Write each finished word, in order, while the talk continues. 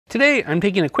Today, I'm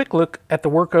taking a quick look at the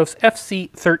Wurkkos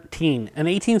FC13, an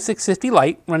 18650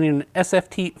 light running an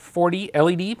SFT40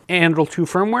 LED Anduril 2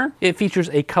 firmware. It features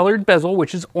a colored bezel,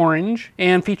 which is orange,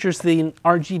 and features the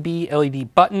RGB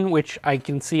LED button, which I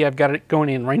can see I've got it going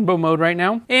in rainbow mode right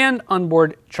now, and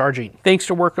onboard charging. Thanks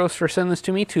to Wurkkos for sending this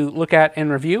to me to look at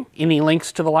and review. Any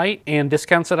links to the light and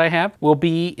discounts that I have will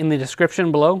be in the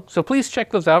description below, so please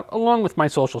check those out along with my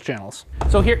social channels.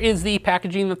 So here is the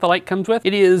packaging that the light comes with.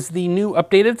 It is the new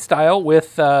updated style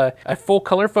with a full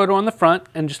color photo on the front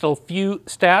and just a few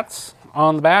stats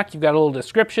on the back. You've got a little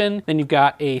description, then you've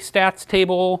got a stats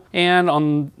table, and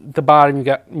on the bottom you've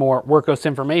got more Wurkkos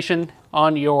information.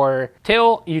 On your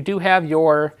tail, you do have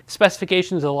your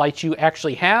specifications of the lights you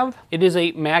actually have. It is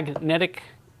a magnetic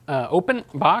open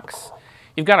box.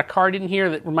 You've got a card in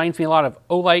here that reminds me a lot of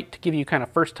Olight to give you kind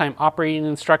of first time operating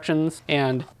instructions.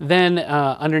 And then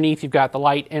underneath you've got the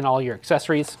light and all your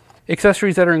accessories.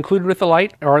 Accessories that are included with the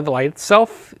light are the light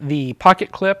itself, the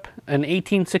pocket clip, an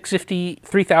 18650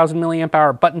 3000 milliamp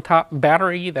hour button top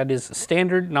battery that is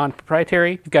standard,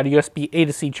 non-proprietary. You've got a USB A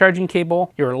to C charging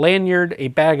cable, your lanyard, a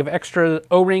bag of extra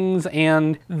O-rings,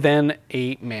 and then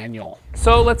a manual.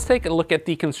 So let's take a look at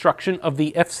the construction of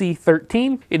the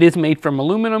FC13. It is made from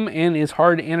aluminum and is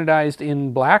hard anodized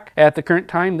in black. At the current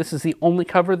time, this is the only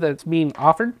cover that's being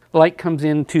offered. The light comes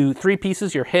into three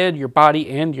pieces: your head, your body,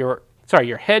 and your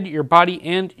body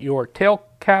and your tail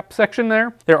cap section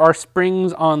there. There are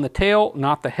springs on the tail,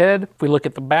 not the head. If we look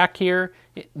at the back here,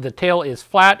 the tail is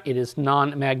flat, it is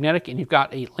non-magnetic, and you've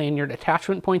got a lanyard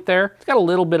attachment point there. It's got a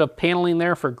little bit of paneling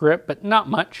there for grip, but not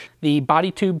much. The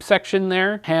body tube section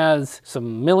there has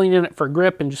some milling in it for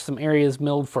grip and just some areas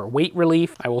milled for weight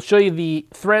relief. I will show you the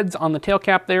threads on the tail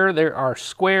cap there. They are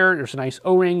square, there's a nice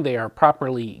O-ring, they are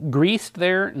properly greased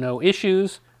there, no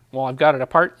issues. Well, I've got it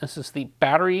apart. This is the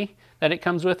battery that it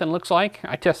comes with and looks like.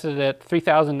 I tested it at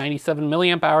 3097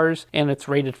 milliamp hours and it's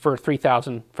rated for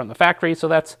 3000 from the factory, so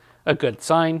that's a good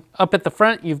sign. Up at the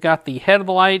front, you've got the head of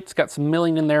the light. It's got some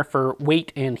milling in there for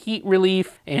weight and heat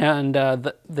relief, and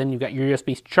then you've got your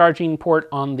USB charging port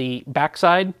on the back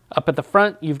side. Up at the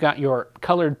front, you've got your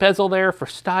colored bezel there for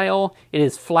style. It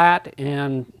is flat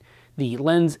and the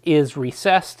lens is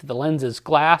recessed, the lens is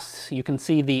glass. You can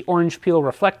see the orange peel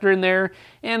reflector in there,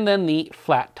 and then the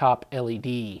flat top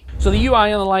LED. So the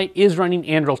UI on the light is running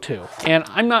Anduril 2. And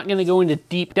I'm not gonna go into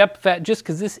deep depth of that just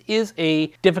because this is a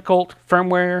difficult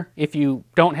firmware if you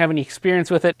don't have any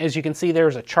experience with it. As you can see,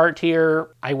 there's a chart here.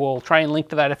 I will try and link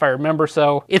to that if I remember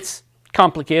so. It's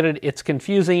complicated, it's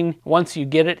confusing. Once you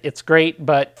get it, it's great,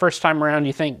 but first time around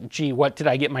you think, gee, what did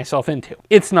I get myself into?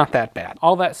 It's not that bad.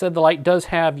 All that said, the light does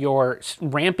have your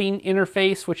ramping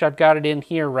interface, which I've got it in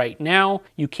here right now.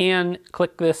 You can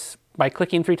click this, by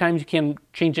clicking 3 times, you can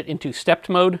change it into stepped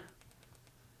mode,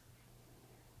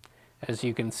 as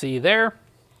you can see there.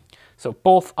 So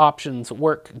both options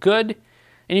work good.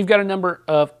 And you've got a number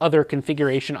of other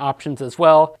configuration options as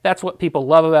well. That's what people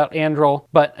love about Anduril.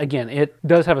 But again, it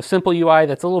does have a simple UI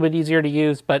that's a little bit easier to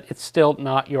use, but it's still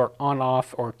not your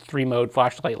on-off or 3-mode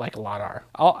flashlight like a lot are.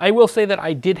 I will say that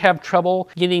I did have trouble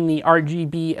getting the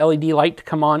RGB LED light to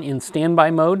come on in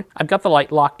standby mode. I've got the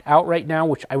light locked out right now,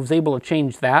 which I was able to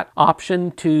change that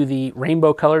option to the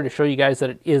rainbow color to show you guys that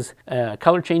it is a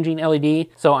color changing LED.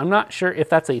 So I'm not sure if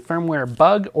that's a firmware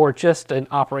bug or just an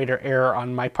operator error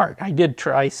on my part. I did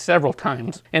try several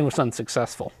times and was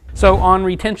unsuccessful. So on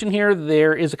retention here,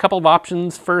 there is a couple of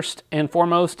options. First and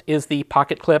foremost is the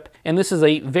pocket clip, and this is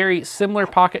a very similar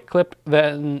pocket clip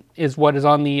than is what is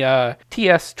on the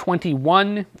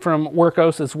TS21 from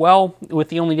Wurkkos as well, with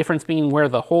the only difference being where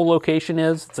the hole location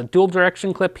is. It's a dual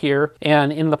direction clip here,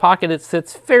 and in the pocket it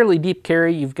sits fairly deep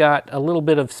carry. You've got a little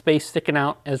bit of space sticking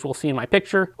out, as we'll see in my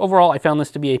picture. Overall, I found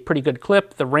this to be a pretty good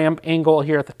clip. The ramp angle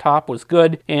here at the top was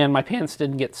good, and my pants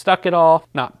didn't get stuck at all.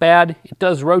 Not bad. It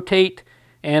does rotate,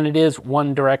 and it is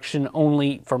one direction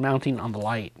only for mounting on the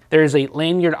light. There's a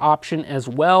lanyard option as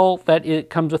well that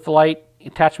it comes with the light.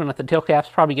 Attachment at the tail cap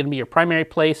is probably going to be your primary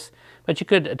place, but you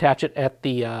could attach it at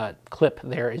the clip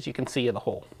there, as you can see in the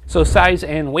hole. So size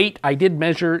and weight, I did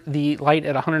measure the light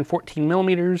at 114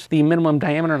 millimeters, the minimum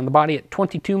diameter on the body at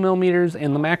 22 millimeters,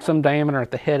 and the maximum diameter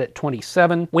at the head at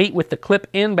 27. Weight with the clip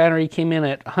and battery came in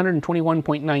at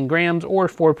 121.9 grams or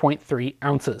 4.3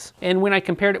 ounces. And when I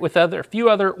compared it with a few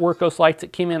other Wurkkos lights,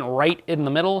 it came in right in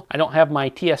the middle. I don't have my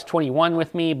TS21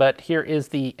 with me, but here is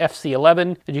the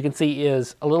FC11, as you can see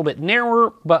is a little bit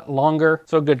narrower but longer,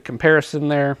 so a good comparison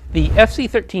there. The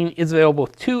FC13 is available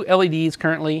with 2 LEDs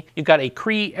currently. You've got a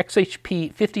Cree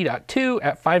XHP 50.2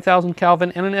 at 5000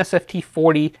 Kelvin and an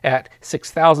SFT40 at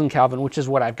 6000 Kelvin, which is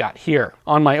what I've got here.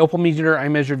 On my Opal meter, I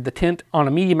measured the tint on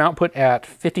a medium output at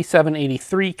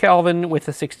 5783 Kelvin with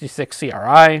a 66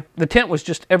 CRI. The tint was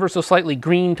just ever so slightly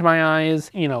green to my eyes.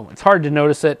 You know, it's hard to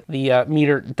notice it. The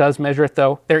meter does measure it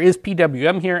though. There is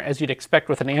PWM here, as you'd expect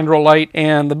with an Anduril light,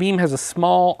 and the beam has a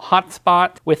small hot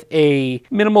spot with a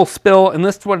minimal spill, and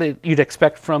this is what you'd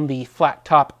expect from the flat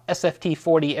top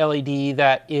SFT40 LED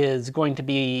that is going to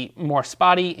be more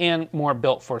spotty and more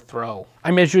built for throw.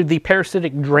 I measured the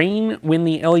parasitic drain when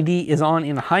the LED is on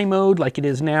in high mode like it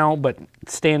is now, but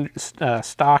standard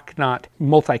stock, not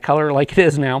multicolor like it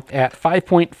is now, at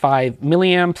 5.5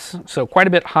 milliamps, so quite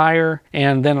a bit higher.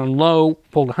 And then on low,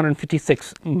 pulled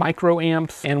 156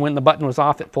 microamps, and when the button was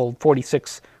off, it pulled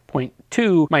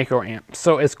 46.2 microamps.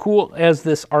 So as cool as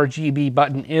this RGB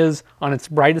button is on its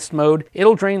brightest mode,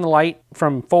 it'll drain the light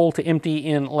from full to empty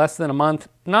in less than a month.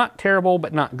 Not terrible,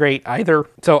 but not great either.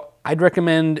 So I'd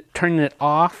recommend turning it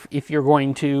off if you're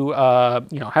going to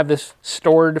have this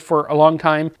stored for a long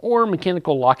time, or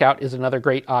mechanical lockout is another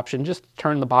great option. Just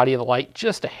turn the body of the light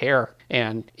just a hair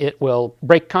and it will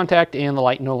break contact and the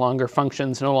light no longer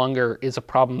functions, no longer is a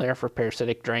problem there for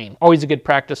parasitic drain. Always a good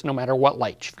practice no matter what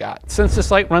light you've got. Since this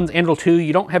light runs Anduril 2,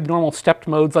 you don't have normal stepped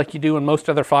modes like you do in most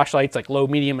other flashlights like low,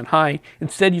 medium, and high.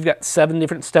 Instead, you've got 7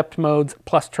 different stepped modes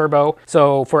plus turbo.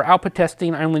 So for output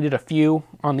testing, I only did a few.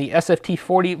 On the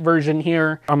SFT40 version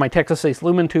here, on my Texas Ace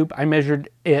lumen tube, I measured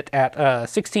it at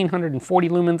 1640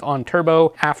 lumens on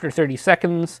turbo after 30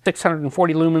 seconds,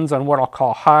 640 lumens on what I'll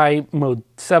call high, mode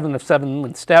 7 of 7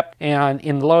 when stepped, and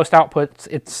in the lowest outputs,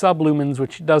 it's sub-lumens,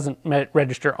 which doesn't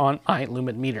register on my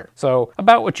lumen meter. So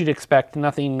about what you'd expect,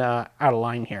 nothing out of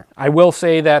line here. I will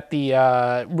say that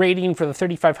the rating for the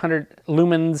 3500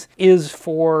 lumens is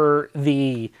for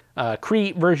the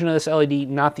Cree version of this LED,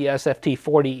 not the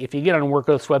SFT40. If you get on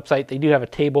Wurkkos website, they do have a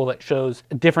table that shows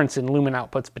a difference in lumen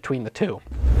outputs between the two.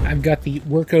 I've got the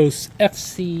Wurkkos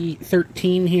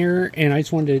FC13 here, and I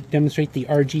just wanted to demonstrate the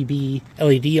RGB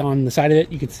LED on the side of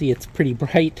it. You can see it's pretty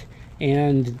bright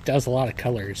and it does a lot of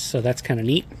colors, so that's kind of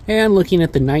neat. And looking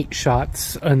at the night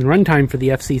shots and the runtime for the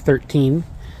FC13,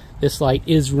 this light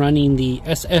is running the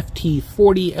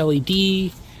SFT40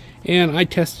 LED, and I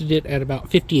tested it at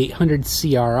about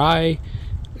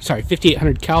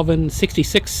 5800 Kelvin,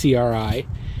 66 CRI,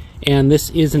 and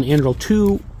this is an Anduril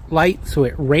 2 light, so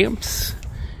it ramps,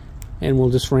 and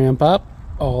we'll just ramp up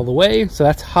all the way, so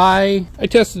that's high. I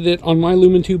tested it on my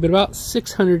lumen tube at about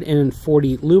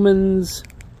 640 lumens.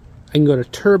 I can go to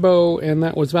turbo, and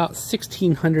that was about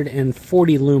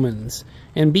 1640 lumens.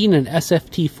 And being an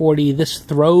SFT40, this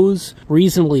throws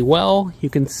reasonably well. You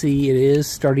can see it is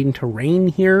starting to rain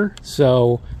here,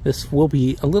 so this will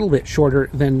be a little bit shorter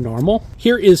than normal.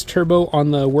 Here is turbo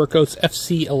on the Wurkkos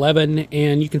FC11,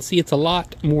 and you can see it's a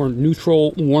lot more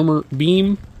neutral, warmer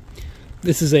beam.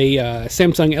 This is a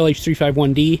Samsung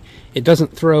LH351D. It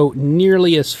doesn't throw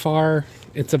nearly as far.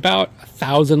 It's about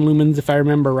 1000 lumens if I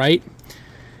remember right.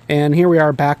 And here we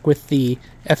are back with the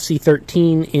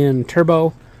FC13 in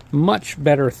turbo. Much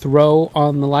better throw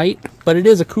on the light, but it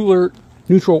is a cooler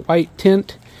neutral white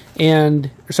tint,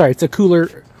 and it's a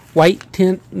cooler white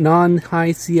tint,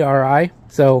 non-high CRI.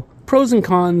 So pros and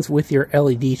cons with your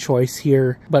LED choice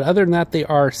here, but other than that, they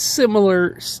are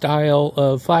similar style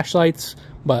of flashlights,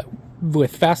 but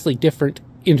with vastly different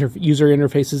user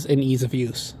interfaces and ease of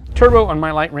use. Turbo on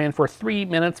my light ran for 3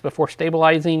 minutes before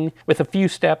stabilizing, with a few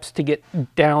steps to get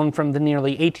down from the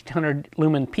nearly 1800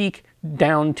 lumen peak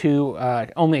down to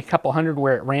only a couple hundred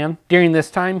where it ran. During this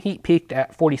time, heat peaked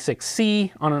at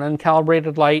 46C on an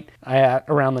uncalibrated light at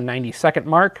around the 90-second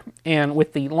mark. And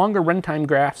with the longer runtime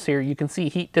graphs here, you can see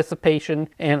heat dissipation,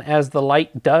 and as the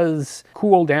light does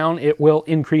cool down, it will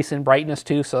increase in brightness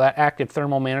too, so that active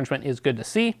thermal management is good to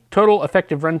see. Total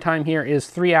effective runtime here is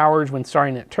 3 hours when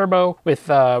starting at turbo. With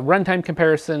runtime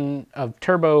comparison of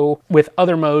turbo with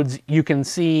other modes, you can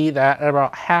see that at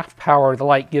about half power, the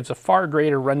light gives a far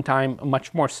greater runtime, a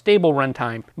much more stable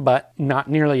runtime, but not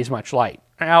nearly as much light,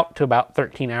 out to about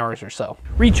 13 hours or so.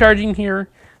 Recharging here,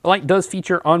 the light does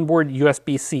feature onboard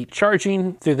USB-C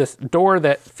charging through this door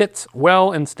that fits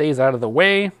well and stays out of the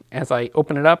way. As I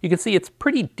open it up, you can see it's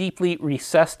pretty deeply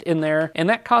recessed in there, and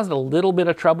that caused a little bit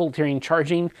of trouble during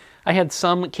charging. I had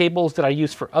some cables that I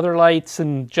use for other lights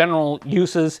and general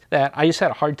uses that I just had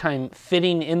a hard time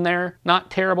fitting in there. Not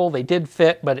terrible, they did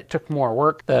fit, but it took more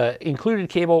work. The included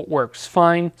cable works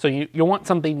fine, so you'll want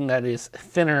something that is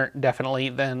thinner definitely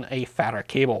than a fatter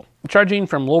cable. Charging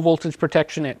from low voltage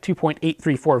protection at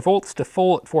 2.834 volts to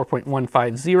full at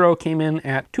 4.150 came in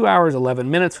at 2 hours 11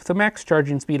 minutes with a max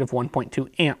charging speed of 1.2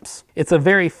 amps. It's a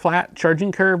very flat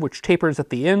charging curve which tapers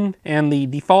at the end, and the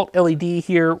default LED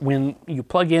here, when you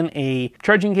plug in a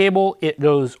charging cable, it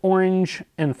goes orange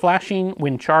and flashing.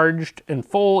 When charged and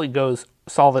full, it goes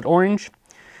solid orange.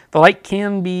 The light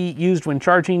can be used when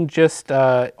charging, just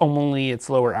only its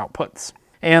lower outputs.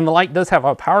 And the light does have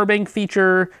a power bank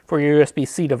feature for your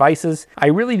USB-C devices. I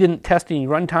really didn't test any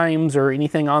runtimes or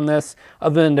anything on this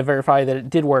other than to verify that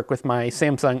it did work with my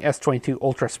Samsung S22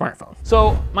 Ultra smartphone.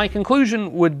 So my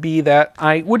conclusion would be that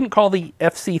I wouldn't call the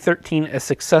FC13 a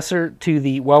successor to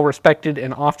the well-respected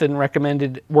and often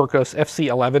recommended Wurkkos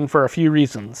FC11 for a few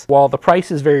reasons. While the price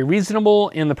is very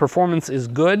reasonable and the performance is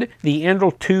good, the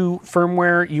Anduril 2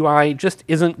 firmware UI just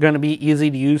isn't going to be easy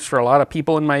to use for a lot of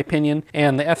people in my opinion,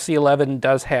 and the FC11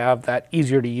 does have that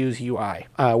easier to use UI.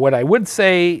 What I would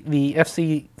say the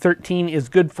FC13 is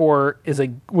good for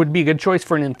would be a good choice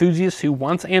for an enthusiast who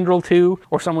wants Anduril 2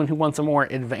 or someone who wants a more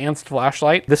advanced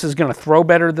flashlight. This is going to throw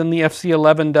better than the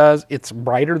FC11 does. It's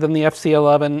brighter than the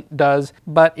FC11 does,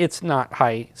 but it's not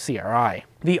high CRI.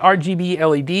 The RGB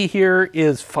LED here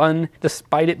is fun,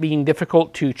 despite it being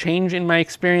difficult to change in my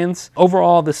experience.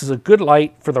 Overall, this is a good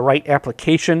light for the right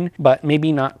application, but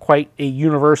maybe not quite a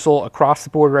universal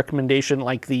across-the-board recommendation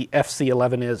like the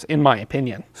FC11 is, in my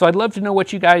opinion. So I'd love to know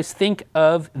what you guys think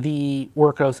of the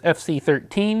Wurkkos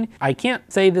FC13. I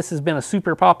can't say this has been a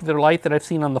super popular light that I've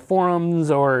seen on the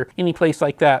forums or any place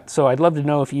like that, so I'd love to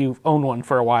know if you've owned one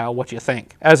for a while, what you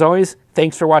think. As always,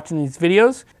 thanks for watching these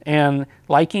videos and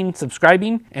liking,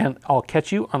 subscribing, and I'll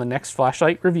catch you on the next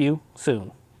flashlight review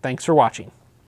soon. Thanks for watching.